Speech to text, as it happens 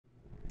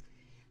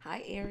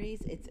Hi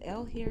Aries, it's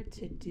Elle here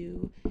to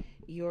do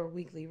your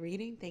weekly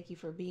reading. Thank you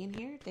for being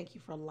here. Thank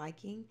you for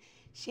liking,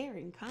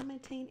 sharing,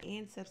 commenting,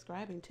 and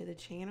subscribing to the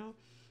channel.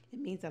 It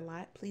means a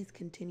lot. Please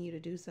continue to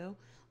do so.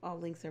 All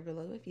links are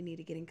below if you need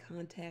to get in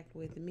contact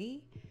with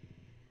me.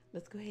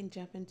 Let's go ahead and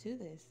jump into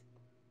this.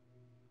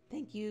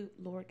 Thank you,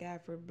 Lord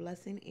God, for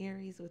blessing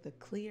Aries with a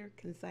clear,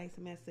 concise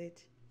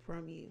message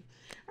from you.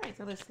 All right,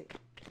 so let's see.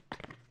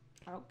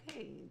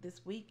 Okay,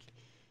 this week.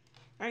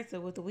 All right,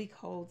 so what the week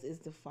holds is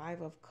the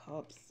Five of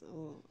Cups.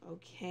 Oh,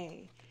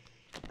 okay.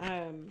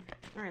 All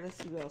right, let's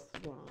see what else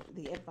is going on.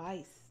 The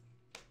advice.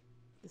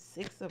 The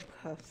Six of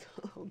Cups.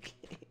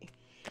 Okay.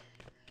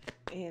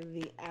 And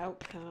the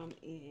outcome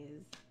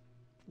is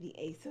the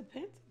Ace of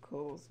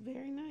Pentacles.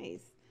 Very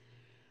nice.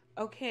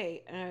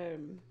 Okay,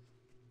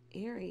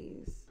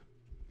 Aries.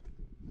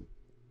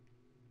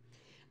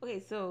 Okay,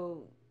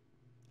 so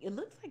it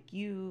looks like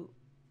you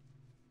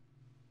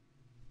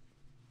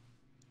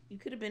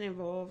could have been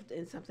involved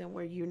in something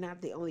where you're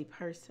not the only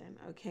person,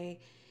 okay?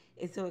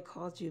 And so it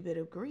caused you a bit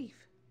of grief.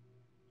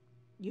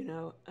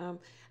 I'm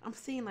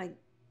seeing like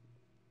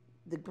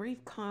the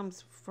grief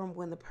comes from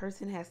when the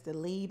person has to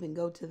leave and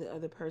go to the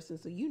other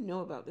person. So you know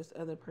about this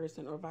other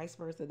person, or vice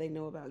versa, they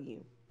know about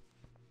you.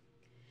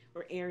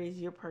 Or Aries,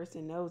 your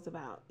person knows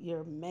about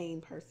your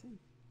main person.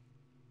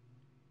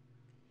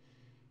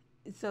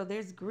 So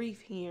there's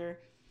grief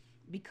here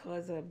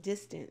because of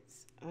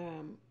distance,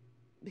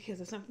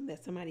 because of something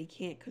that somebody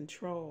can't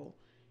control.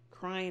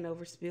 Crying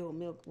over spilled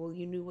milk. Well,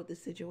 you knew what the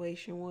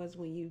situation was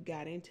when you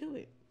got into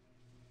it.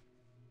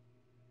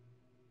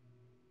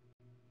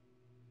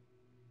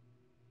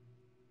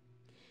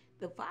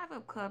 The Five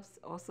of Cups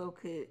also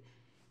could,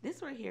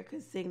 this right here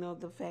could signal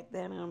the fact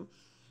that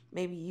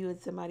maybe you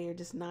and somebody are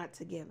just not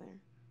together,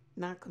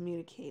 not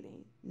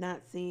communicating,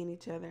 not seeing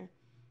each other.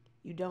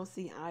 You don't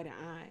see eye to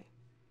eye.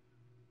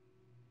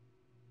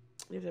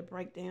 There's a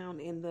breakdown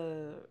in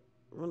the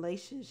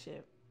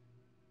relationship,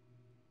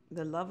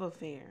 the love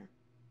affair.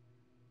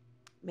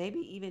 Maybe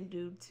even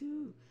due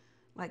to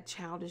like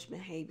childish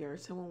behavior,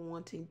 someone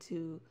wanting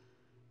to,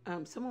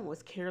 someone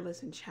was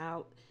careless and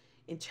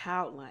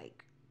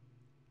childlike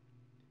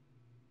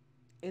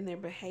in their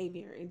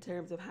behavior in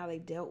terms of how they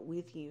dealt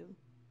with you.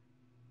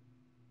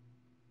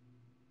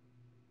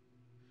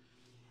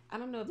 I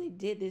don't know if they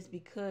did this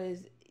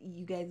because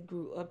you guys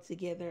grew up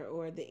together,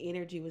 or the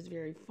energy was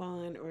very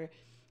fun, or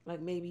like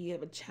maybe you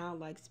have a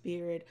childlike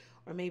spirit,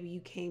 or maybe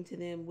you came to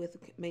them with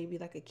maybe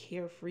like a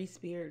carefree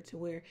spirit to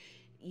where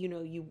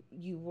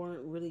you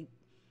weren't really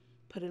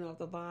putting off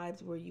the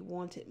vibes where you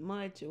wanted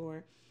much,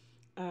 or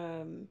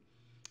um,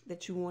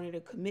 that you wanted a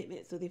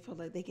commitment, so they felt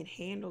like they can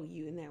handle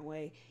you in that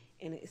way.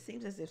 And it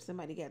seems as if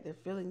somebody got their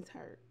feelings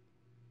hurt.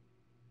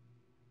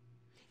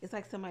 It's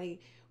like somebody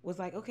was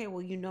like, okay,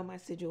 well, you know my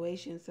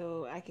situation,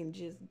 so I can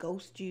just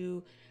ghost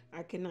you.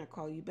 I cannot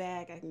call you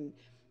back. I can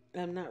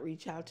not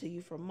reach out to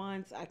you for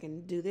months. I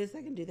can do this.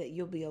 I can do that.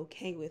 You'll be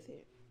okay with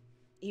it,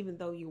 even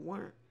though you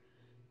weren't.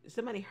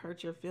 Somebody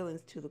hurt your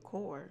feelings to the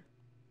core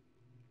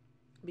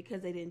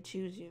because they didn't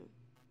choose you.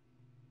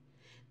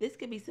 This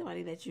could be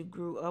somebody that you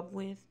grew up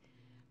with,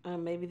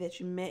 maybe that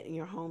you met in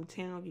your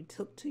hometown. You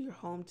took to your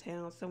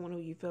hometown, someone who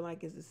you feel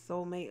like is a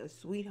soulmate, a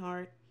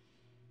sweetheart,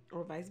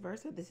 or vice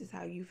versa. This is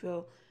how you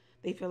feel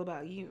they feel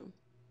about you.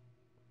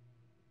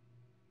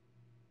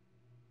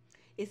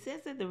 It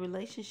says that the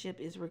relationship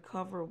is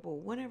recoverable.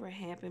 Whatever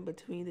happened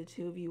between the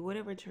two of you,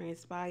 whatever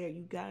transpired,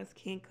 you guys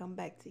can come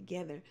back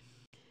together.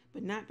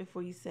 But not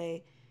before you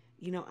say,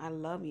 I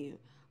love you.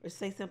 Or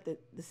say something,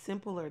 the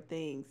simpler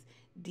things.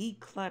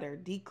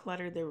 Declutter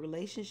the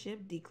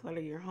relationship,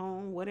 declutter your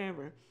home,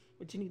 whatever.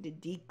 But you need to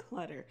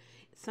declutter.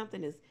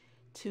 Something is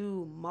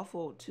too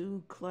muffled,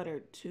 too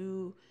cluttered,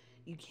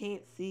 you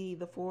can't see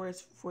the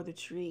forest for the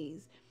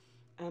trees.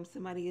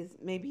 Somebody is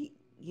maybe,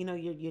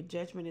 your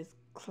judgment is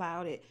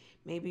clouded,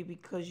 maybe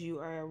because you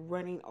are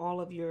running all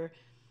of your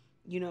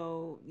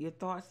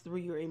thoughts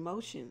through your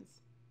emotions,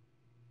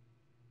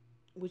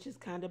 which is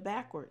kind of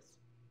backwards.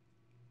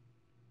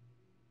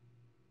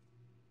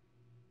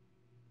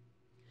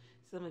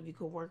 Some of you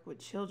could work with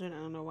children. I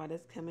don't know why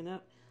that's coming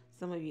up.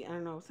 Some of you, I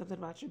don't know, something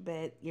about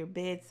your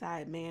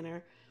bedside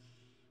manner,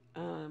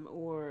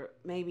 or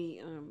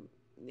maybe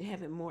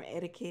having more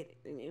etiquette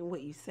in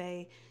what you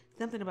say.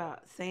 Something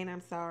about saying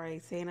I'm sorry,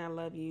 saying I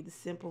love you, the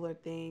simpler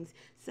things.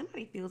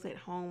 Somebody feels at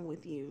home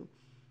with you,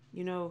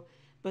 you know,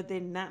 but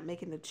they're not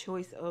making the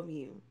choice of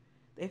you.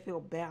 They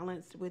feel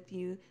balanced with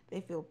you.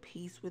 They feel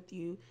peace with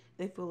you.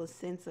 They feel a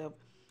sense of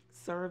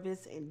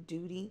service and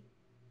duty.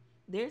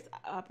 There's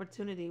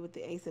opportunity with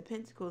the Ace of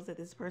Pentacles that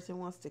this person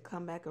wants to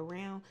come back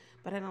around,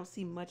 but I don't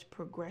see much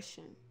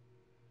progression.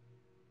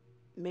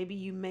 Maybe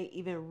you may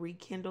even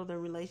rekindle the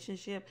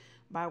relationship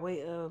by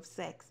way of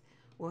sex.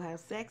 We'll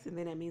have sex, and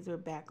then that means we're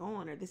back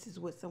on, or this is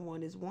what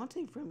someone is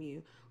wanting from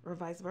you, or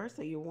vice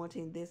versa. You're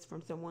wanting this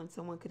from someone.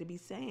 Someone could be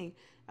saying,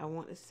 I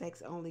want a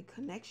sex only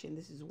connection.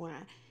 This is what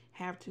I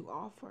have to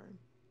offer.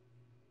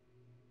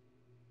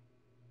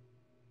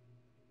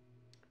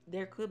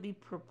 There could be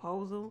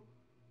proposal.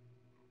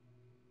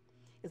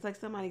 It's like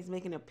somebody's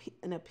making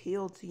an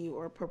appeal to you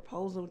or a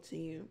proposal to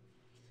you.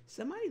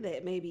 Somebody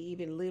that maybe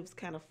even lives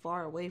kind of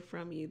far away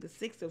from you. The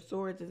Six of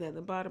Swords is at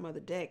the bottom of the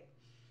deck.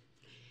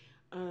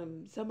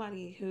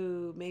 Somebody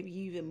who maybe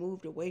you even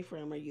moved away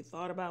from, or you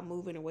thought about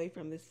moving away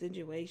from this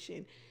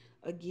situation.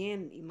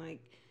 Again,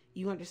 like,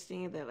 you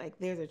understand that like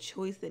there's a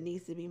choice that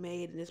needs to be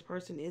made, and this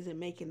person isn't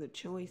making the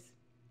choice.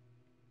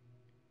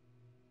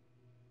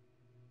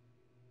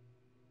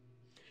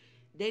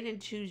 They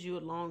didn't choose you a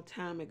long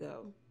time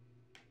ago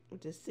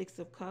with the Six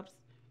of Cups,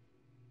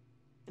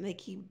 and they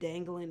keep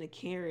dangling a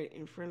carrot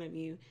in front of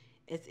you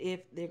as if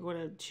they're going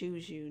to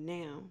choose you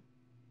now.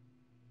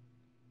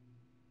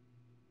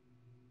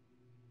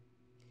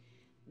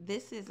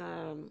 This is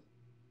the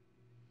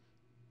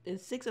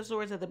Six of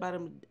Swords at the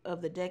bottom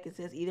of the deck. It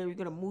says either you're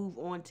going to move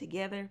on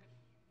together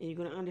and you're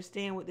going to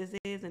understand what this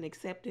is and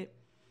accept it,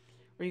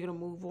 or you're going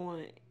to move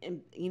on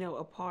and,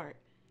 apart.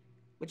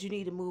 But you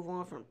need to move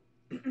on from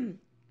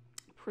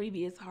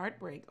previous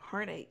heartbreak,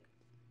 heartache.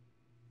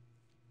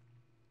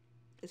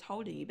 It's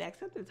holding you back.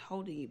 Something's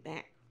holding you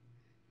back.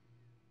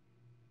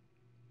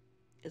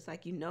 It's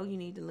like you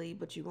need to leave,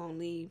 but you won't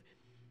leave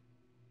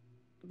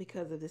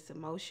because of this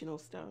emotional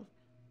stuff.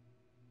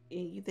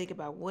 And you think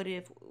about what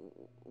if,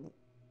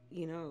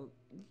 you know,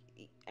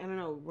 I don't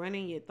know,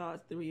 running your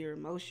thoughts through your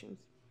emotions.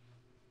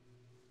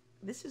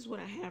 This is what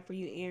I have for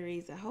you,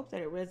 Aries. I hope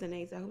that it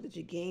resonates. I hope that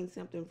you gained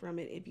something from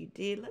it. If you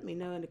did, let me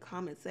know in the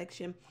comment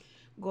section.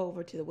 Go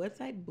over to the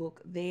website,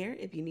 book there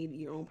if you need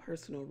your own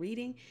personal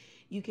reading.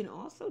 You can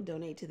also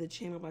donate to the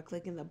channel by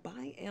clicking the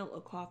Buy Elle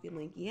a Coffee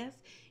link. Yes,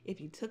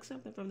 if you took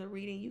something from the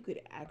reading, you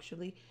could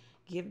actually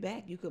give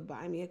back. You could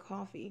buy me a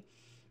coffee.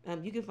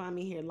 You can find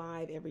me here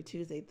live every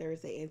Tuesday,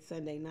 Thursday, and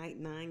Sunday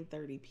night,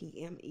 9:30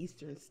 p.m.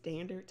 Eastern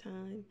Standard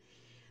Time.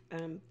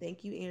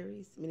 Thank you,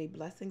 Aries. Many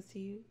blessings to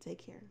you.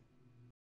 Take care.